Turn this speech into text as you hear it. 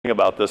thing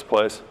about this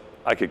place,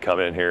 I could come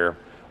in here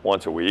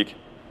once a week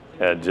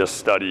and just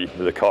study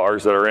the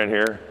cars that are in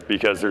here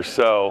because they're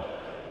so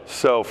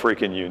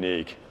freaking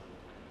unique.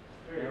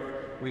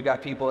 We've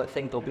got people that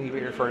think they'll be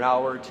here for an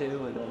hour or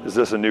two. And Is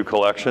this a new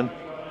collection?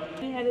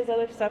 We had his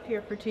other stuff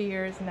here for 2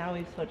 years, and now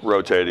we've switched.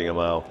 Rotating them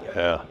out,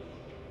 yeah.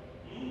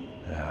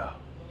 Yeah,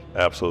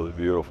 absolutely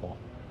beautiful.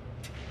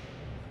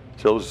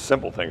 So those are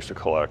simple things to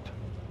collect,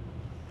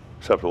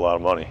 except a lot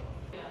of money.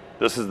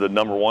 This is the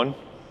number one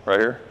right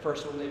here?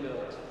 First one they built.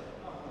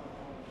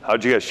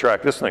 How'd you guys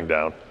track this thing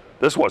down?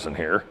 This wasn't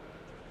here.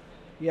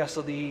 Yeah,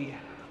 so the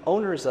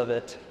owners of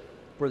it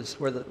were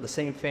the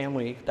same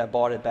family that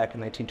bought it back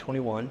in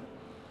 1921,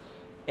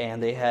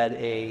 and they had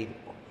a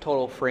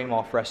total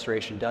frame-off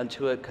restoration done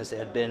to it because it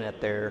had been at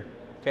their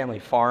family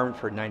farm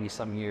for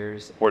 90-some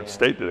years. What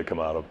state did it come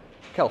out of?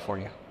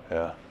 California.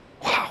 Yeah.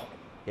 Wow.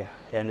 Yeah,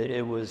 and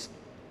it was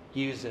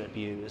used and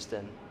abused.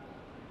 And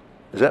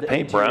is that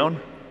paint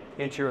brown?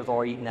 Interior was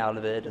all eaten out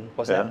of it. And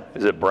what's yeah. that?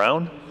 Is it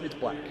brown? It's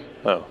black.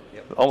 Oh,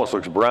 yep. Almost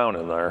looks brown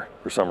in there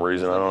for some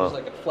reason. I don't know. It's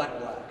like a flat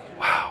black.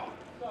 Wow.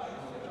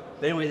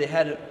 But anyway, they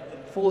had it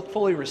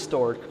fully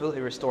restored,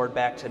 completely restored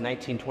back to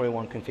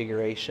 1921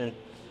 configuration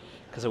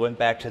because it went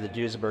back to the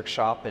Duesenberg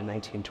shop in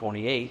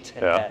 1928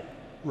 and had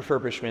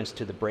refurbishments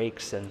to the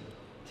brakes and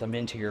some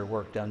interior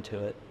work done to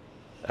it.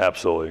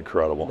 Absolutely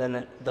incredible.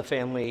 Then the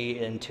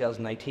family in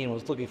 2019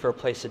 was looking for a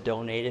place to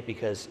donate it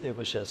because it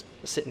was just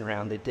sitting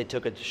around. They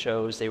took it to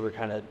shows. They were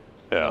kind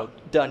of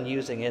done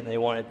using it, and they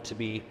wanted it to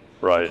be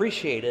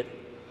appreciated.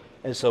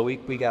 And so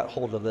we got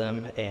hold of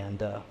them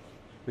and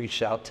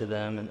reached out to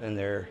them, and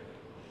they're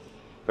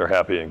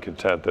happy and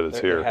content that it's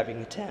here. They're happy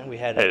and content. We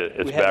had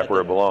it's back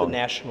where it belongs. The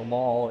National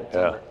Mall. It's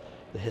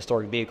the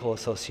Historic Vehicle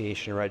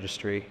Association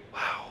Registry.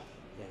 Wow.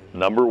 Yeah.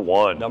 Number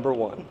one. Number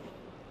one.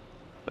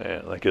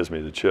 Man, that gives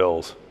me the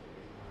chills.